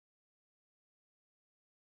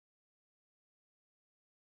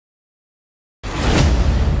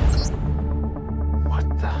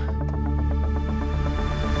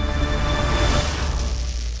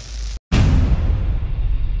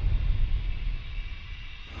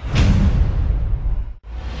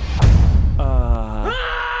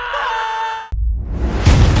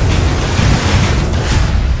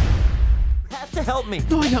help me.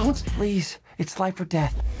 No, I don't. Please, it's life or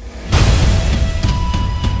death.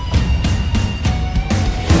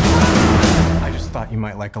 I just thought you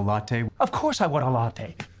might like a latte. Of course I want a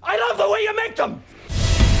latte. I love the way you make them!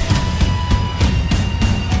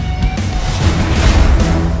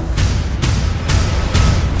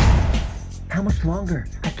 How much longer?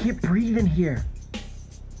 I can't breathe in here.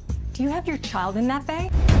 Do you have your child in that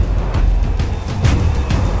bag?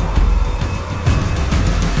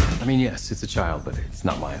 I mean, yes, it's a child, but it's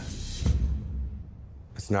not mine.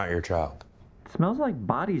 It's not your child. It smells like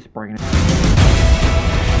body spray.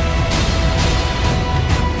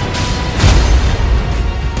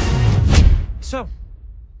 So,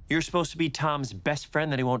 you're supposed to be Tom's best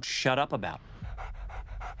friend that he won't shut up about.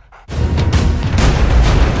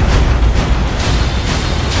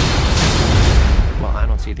 Well, I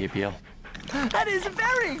don't see the appeal. That is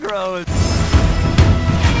very gross.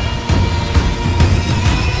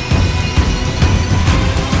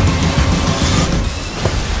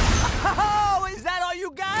 Oh, is that all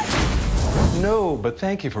you got? No, but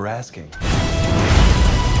thank you for asking.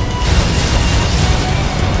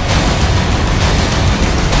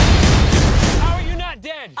 How are you not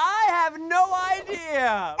dead? I have no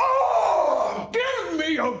idea. Oh, give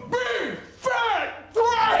me a big fat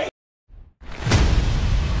break!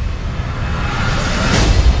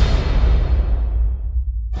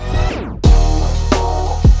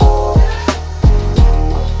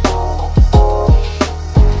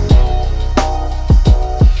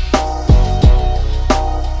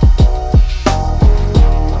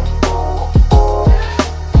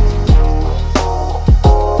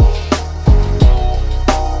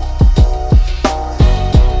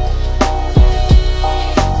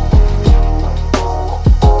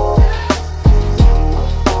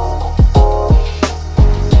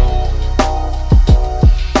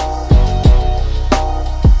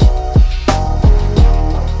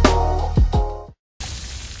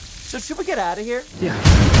 So should we get out of here? Yeah.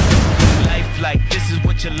 Life like this is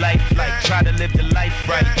what your life like. Try to live the life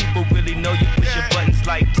right. People really know you push your buttons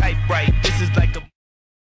like type right. This is like a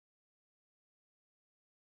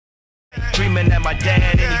dreaming at my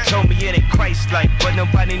dad and he told me it ain't Christ like, but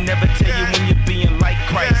nobody never tell you when you're being like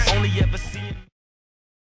Christ. Only ever seeing